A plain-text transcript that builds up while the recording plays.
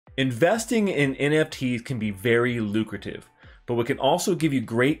Investing in NFTs can be very lucrative, but what can also give you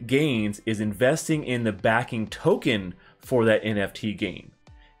great gains is investing in the backing token for that NFT game.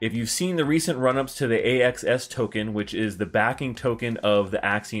 If you've seen the recent run-ups to the AXS token, which is the backing token of the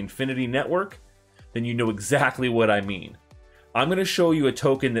Axie Infinity network, then you know exactly what I mean. I'm going to show you a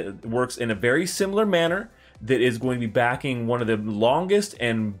token that works in a very similar manner that is going to be backing one of the longest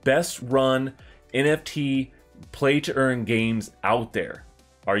and best run NFT play-to-earn games out there.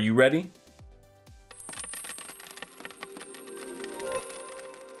 Are you ready?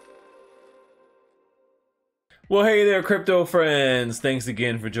 Well, hey there, crypto friends. Thanks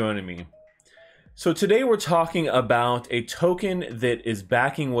again for joining me. So today we're talking about a token that is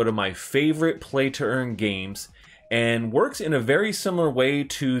backing one of my favorite play-to-earn games and works in a very similar way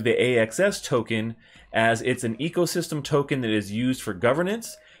to the AXS token, as it's an ecosystem token that is used for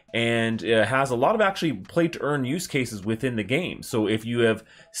governance and has a lot of actually play-to-earn use cases within the game. So if you have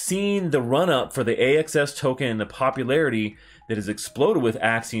seen the run-up for the AXS token and the popularity that has exploded with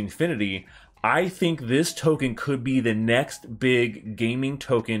Axie Infinity, I think this token could be the next big gaming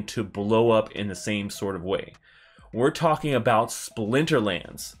token to blow up in the same sort of way. We're talking about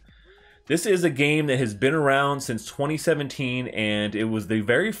Splinterlands. This is a game that has been around since 2017, and it was the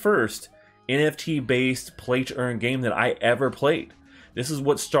very first NFT-based play-to-earn game that I ever played. This is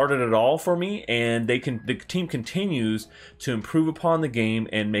what started it all for me, and the team continues to improve upon the game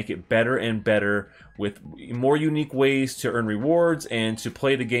and make it better and better with more unique ways to earn rewards and to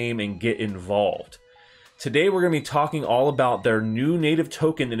play the game and get involved. Today we're going to be talking all about their new native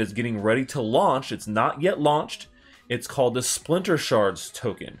token that is getting ready to launch. It's not yet launched. It's called the Splintershards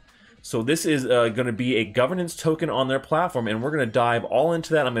token. So this is going to be a governance token on their platform, and we're going to dive all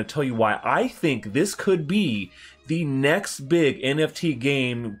into that. I'm going to tell you why I think this could be the next big NFT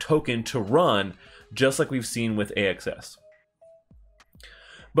game token to run, just like we've seen with AXS.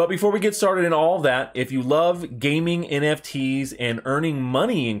 But before we get started in all of that, if you love gaming, NFTs, and earning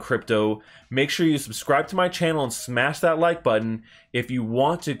money in crypto, make sure you subscribe to my channel and smash that like button if you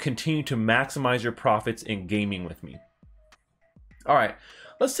want to continue to maximize your profits in gaming with me. All right,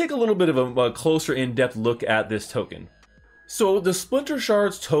 let's take a little bit of a closer in-depth look at this token. So the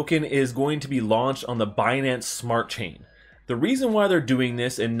Splintershards token is going to be launched on the Binance Smart Chain. The reason why they're doing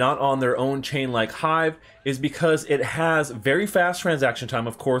this and not on their own chain like Hive is because it has very fast transaction time.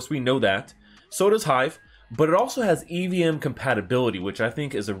 Of course, we know that. So does Hive, but it also has EVM compatibility, which I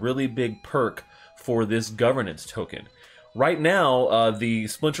think is a really big perk for this governance token. Right now, the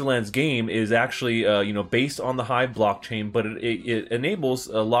Splinterlands game is actually based on the Hive blockchain, but it enables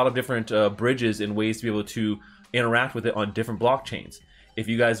a lot of different bridges and ways to be able to interact with it on different blockchains. If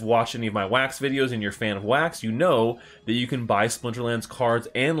you guys watch any of my Wax videos and you're a fan of Wax, you know that you can buy Splinterlands cards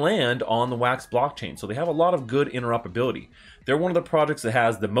and land on the Wax blockchain. So they have a lot of good interoperability. They're one of the projects that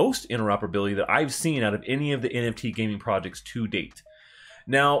has the most interoperability that I've seen out of any of the NFT gaming projects to date.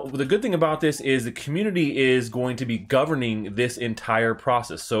 Now, the good thing about this is the community is going to be governing this entire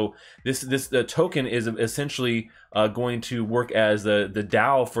process. So this token is essentially going to work as the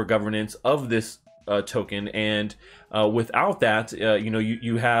DAO for governance of this token, and without that,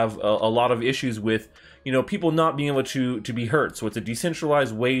 you have a lot of issues with people not being able to be heard. So it's a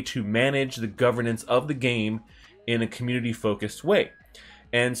decentralized way to manage the governance of the game in a community focused way.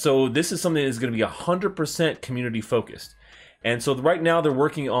 And so this is something that is going to be 100% community focused. And so right now they're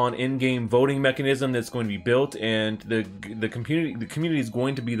working on in-game voting mechanism that's going to be built, and the community is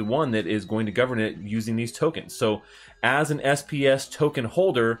going to be the one that is going to govern it using these tokens. So as an SPS token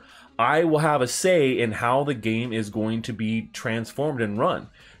holder, I will have a say in how the game is going to be transformed and run.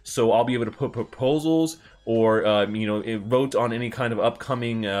 So I'll be able to put proposals or vote on any kind of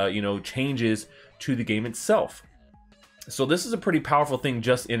upcoming changes to the game itself. So this is a pretty powerful thing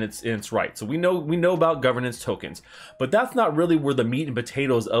just in its right. So we know about governance tokens, but that's not really where the meat and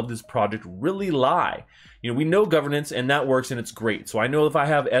potatoes of this project really lie. We know governance, and that works, and it's great. So I know if I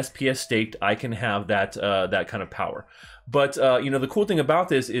have SPS staked, I can have that kind of power. But the cool thing about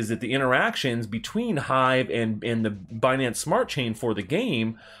this is that the interactions between Hive and the Binance Smart Chain for the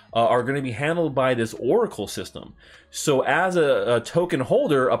game are going to be handled by this Oracle system. So as a token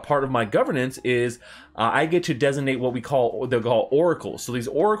holder, a part of my governance is I get to designate what they'll call oracles. So these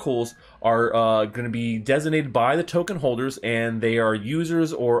oracles are going to be designated by the token holders, and they are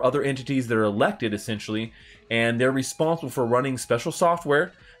users or other entities that are elected essentially, and they're responsible for running special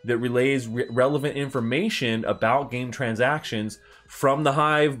software that relays relevant information about game transactions from the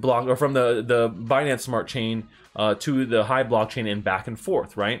Hive block, or from the Binance Smart Chain to the Hive blockchain and back and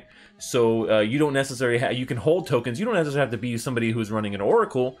forth, right? So you don't necessarily you can hold tokens. You don't necessarily have to be somebody who's running an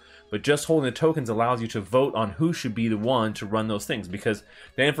Oracle, but just holding the tokens allows you to vote on who should be the one to run those things, because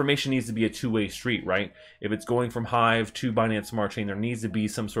that information needs to be a two-way street, right? If it's going from Hive to Binance Smart Chain, there needs to be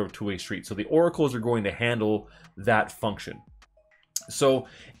some sort of two-way street. So the oracles are going to handle that function. So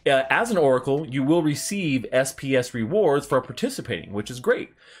as an oracle, you will receive SPS rewards for participating, which is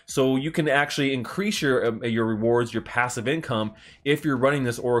great. So you can actually increase your rewards, your passive income, if you're running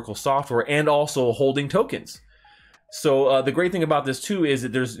this oracle software and also holding tokens. So the great thing about this too is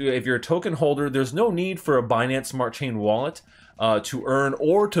that if you're a token holder, there's no need for a Binance Smart Chain wallet to earn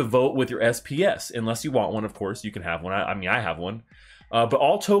or to vote with your SPS, unless you want one. Of course, you can have one. I mean, I have one. But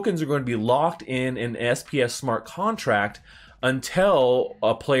all tokens are going to be locked in an SPS smart contract until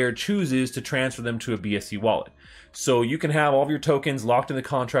a player chooses to transfer them to a BSC wallet. So you can have all of your tokens locked in the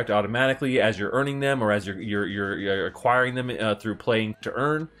contract automatically as you're earning them, or as you're acquiring them through playing to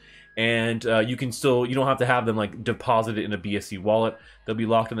earn. And you don't have to have them like deposited in a BSC wallet. They'll be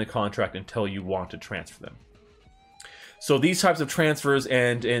locked in the contract until you want to transfer them. So these types of transfers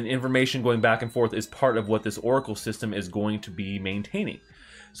and information going back and forth is part of what this Oracle system is going to be maintaining.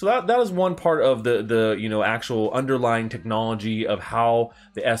 So that is one part of the actual underlying technology of how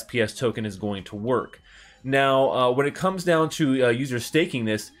the SPS token is going to work. Now, when it comes down to users staking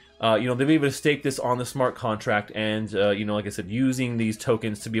this, they'll be able to stake this on the smart contract, and like I said, using these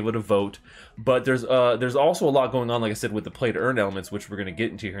tokens to be able to vote. But there's also a lot going on, like I said, with the play to earn elements, which we're going to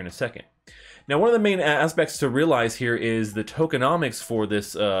get into here in a second. Now, one of the main aspects to realize here is the tokenomics for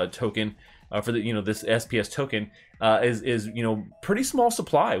this token. For this SPS token is pretty small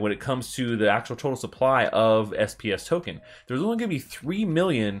supply when it comes to the actual total supply of SPS token. There's only going to be 3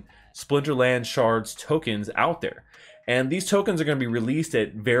 million Splinterlands tokens out there, and these tokens are going to be released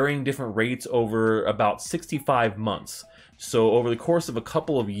at varying different rates over about 65 months. So over the course of a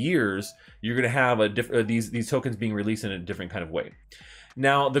couple of years, you're going to have these tokens being released in a different kind of way.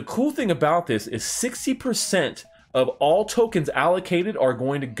 Now, the cool thing about this is 60% of all tokens allocated are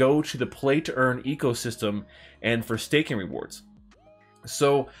going to go to the play to earn ecosystem and for staking rewards.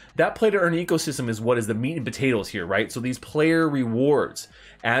 So that play to earn ecosystem is what is the meat and potatoes here, right? So these player rewards,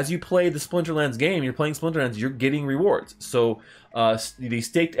 as you play the Splinterlands game, you're playing Splinterlands, you're getting rewards. So the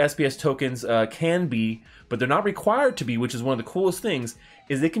staked SPS tokens can be, but they're not required to be, which is one of the coolest things,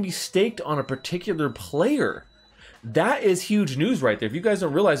 is they can be staked on a particular player. That is huge news right there. If you guys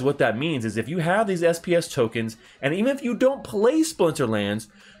don't realize what that means, is if you have these SPS tokens, and even if you don't play Splinterlands,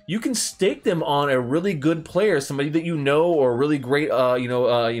 you can stake them on a really good player, somebody that you know, or a really great,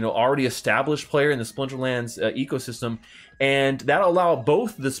 already established player in the Splinterlands ecosystem, and that'll allow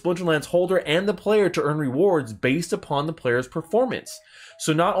both the Splinterlands holder and the player to earn rewards based upon the player's performance.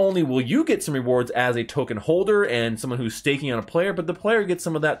 So not only will you get some rewards as a token holder and someone who's staking on a player, but the player gets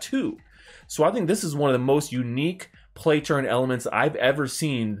some of that too. So I think this is one of the most unique play to earn elements I've ever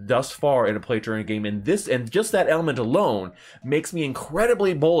seen thus far in a play to earn game, and just that element alone makes me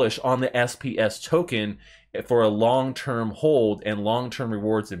incredibly bullish on the SPS token for a long-term hold and long-term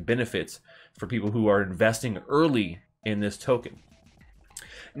rewards and benefits for people who are investing early in this token.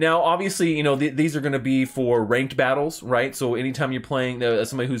 Now, obviously, these are going to be for ranked battles, right? So anytime you're playing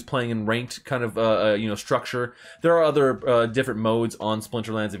somebody who's playing in ranked kind of structure, there are other different modes on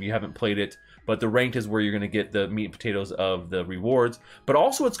Splinterlands if you haven't played it. But the ranked is where you're going to get the meat and potatoes of the rewards. But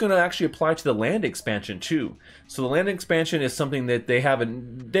also it's going to actually apply to the land expansion too. So the land expansion is something that they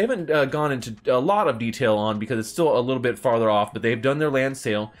haven't gone into a lot of detail on, because it's still a little bit farther off. But they've done their land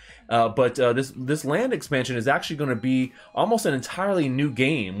sale. But this land expansion is actually going to be almost an entirely new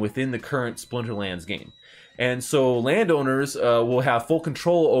game within the current Splinterlands game. And so landowners will have full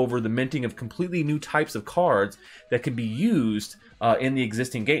control over the minting of completely new types of cards that can be used in the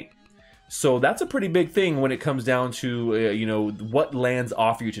existing game. So that's a pretty big thing when it comes down to what lands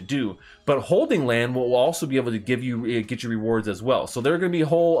offer you to do. But holding land will also be able to get you rewards as well. So there are going to be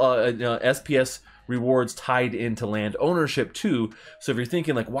whole SPS rewards tied into land ownership too. So if you're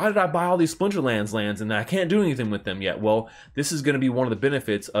thinking like, why did I buy all these Splinterlands lands and I can't do anything with them yet? Well, this is going to be one of the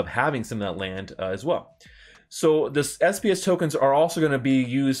benefits of having some of that land as well. So the SPS tokens are also going to be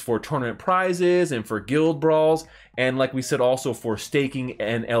used for tournament prizes and for guild brawls, and like we said, also for staking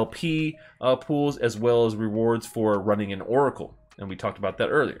and LP pools, as well as rewards for running an Oracle, and we talked about that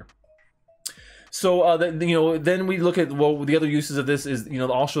earlier. So then we look at, well, the other uses of this is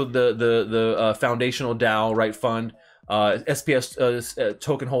also the foundational DAO right fund. SPS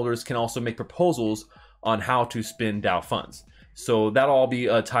token holders can also make proposals on how to spend DAO funds. So that'll all be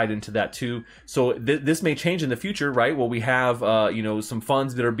tied into that too. So this may change in the future, right? Well, we have some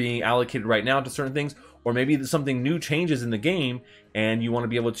funds that are being allocated right now to certain things, or maybe something new changes in the game, and you want to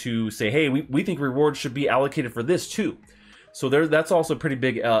be able to say, hey, we think rewards should be allocated for this too. So that's also a pretty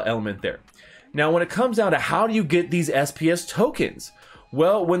big element there. Now, when it comes down to how do you get these SPS tokens?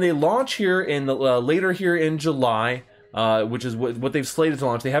 Well, when they launch here in the later here in July, which is what they've slated to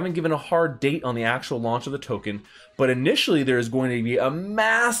launch, they haven't given a hard date on the actual launch of the token, but initially there is going to be a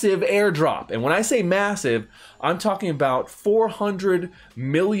massive airdrop. And when I say massive, I'm talking about 400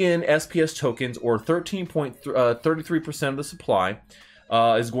 million SPS tokens, or 13.33% of the supply.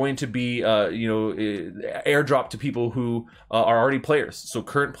 Is going to be, airdrop to people who are already players, so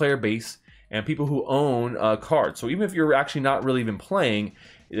current player base, and people who own cards. So even if you're actually not really even playing,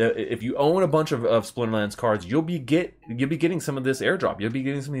 if you own a bunch of Splinterlands cards, you'll be getting some of this airdrop. You'll be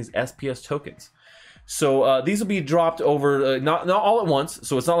getting some of these SPS tokens. So these will be dropped over not all at once.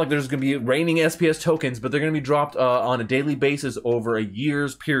 So it's not like there's going to be raining SPS tokens, but they're going to be dropped on a daily basis over a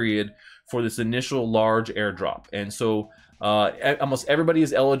year's period for this initial large airdrop. And so almost everybody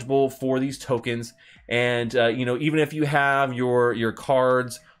is eligible for these tokens. And even if you have your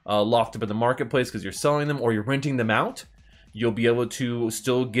cards locked up in the marketplace because you're selling them or you're renting them out, you'll be able to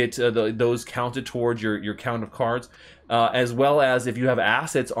still get those counted towards your count of cards, as well as if you have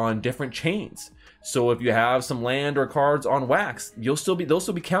assets on different chains. So if you have some land or cards on Wax, they'll still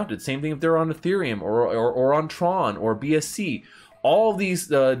be counted. Same thing if they're on Ethereum or on Tron or BSC. All of these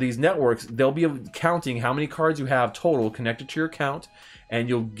networks, they'll be counting how many cards you have total connected to your account, and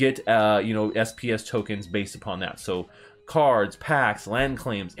you'll get SPS tokens based upon that. So cards, packs, land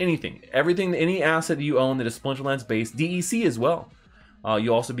claims, everything, any asset you own that is Splinterlands based, DEC as well.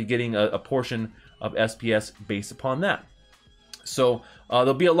 You'll also be getting a portion of SPS based upon that. So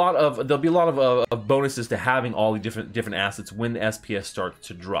there'll be a lot of bonuses to having all the different assets when the SPS starts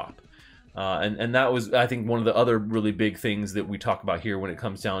to drop. And that was, I think, one of the other really big things that we talk about here when it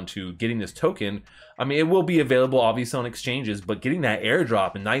comes down to getting this token. I mean, it will be available obviously on exchanges, but getting that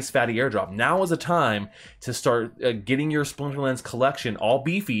airdrop, a nice fatty airdrop, now is a time to start getting your Splinterlands collection all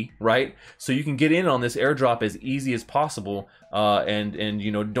beefy, right? So you can get in on this airdrop as easy as possible, and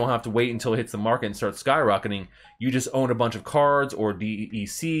don't have to wait until it hits the market and starts skyrocketing. You just own a bunch of cards or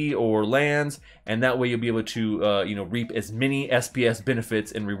DEC or lands, and that way you'll be able to reap as many SPS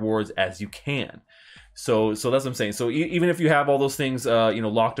benefits and rewards as you can. So that's what I'm saying. So even if you have all those things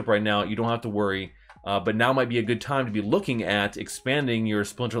locked up right now, you don't have to worry. But now might be a good time to be looking at expanding your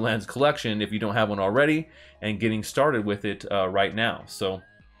Splinterlands collection if you don't have one already, and getting started with it right now. So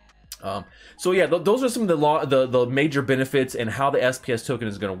yeah, those are some of the major benefits and how the SPS token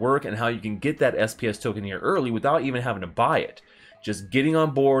is going to work, and how you can get that SPS token here early without even having to buy it. Just getting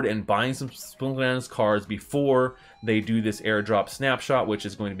on board and buying some Splinterlands cards before they do this airdrop snapshot, which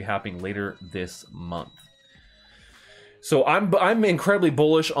is going to be happening later this month. So I'm incredibly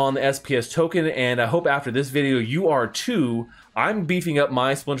bullish on the SPS token, and I hope after this video you are too. I'm beefing up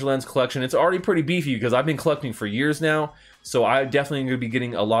my Splinterlands collection. It's already pretty beefy because I've been collecting for years now, so I definitely going to be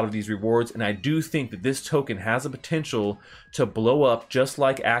getting a lot of these rewards, and I do think that this token has the potential to blow up just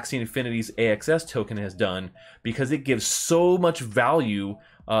like Axie Infinity's AXS token has done, because it gives so much value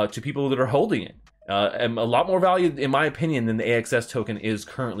to people that are holding it. And a lot more value, in my opinion, than the AXS token is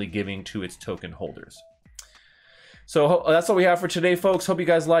currently giving to its token holders. So that's all we have for today, folks. Hope you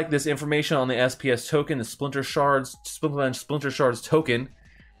guys like this information on the SPS token, the Splintershards token.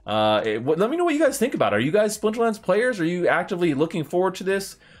 Let me know what you guys think about it. Are you guys Splinterlands players? Are you actively looking forward to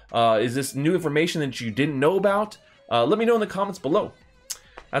this? Is this new information that you didn't know about? Let me know in the comments below.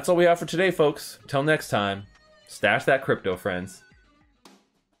 That's all we have for today, folks. Until next time, stash that crypto, friends.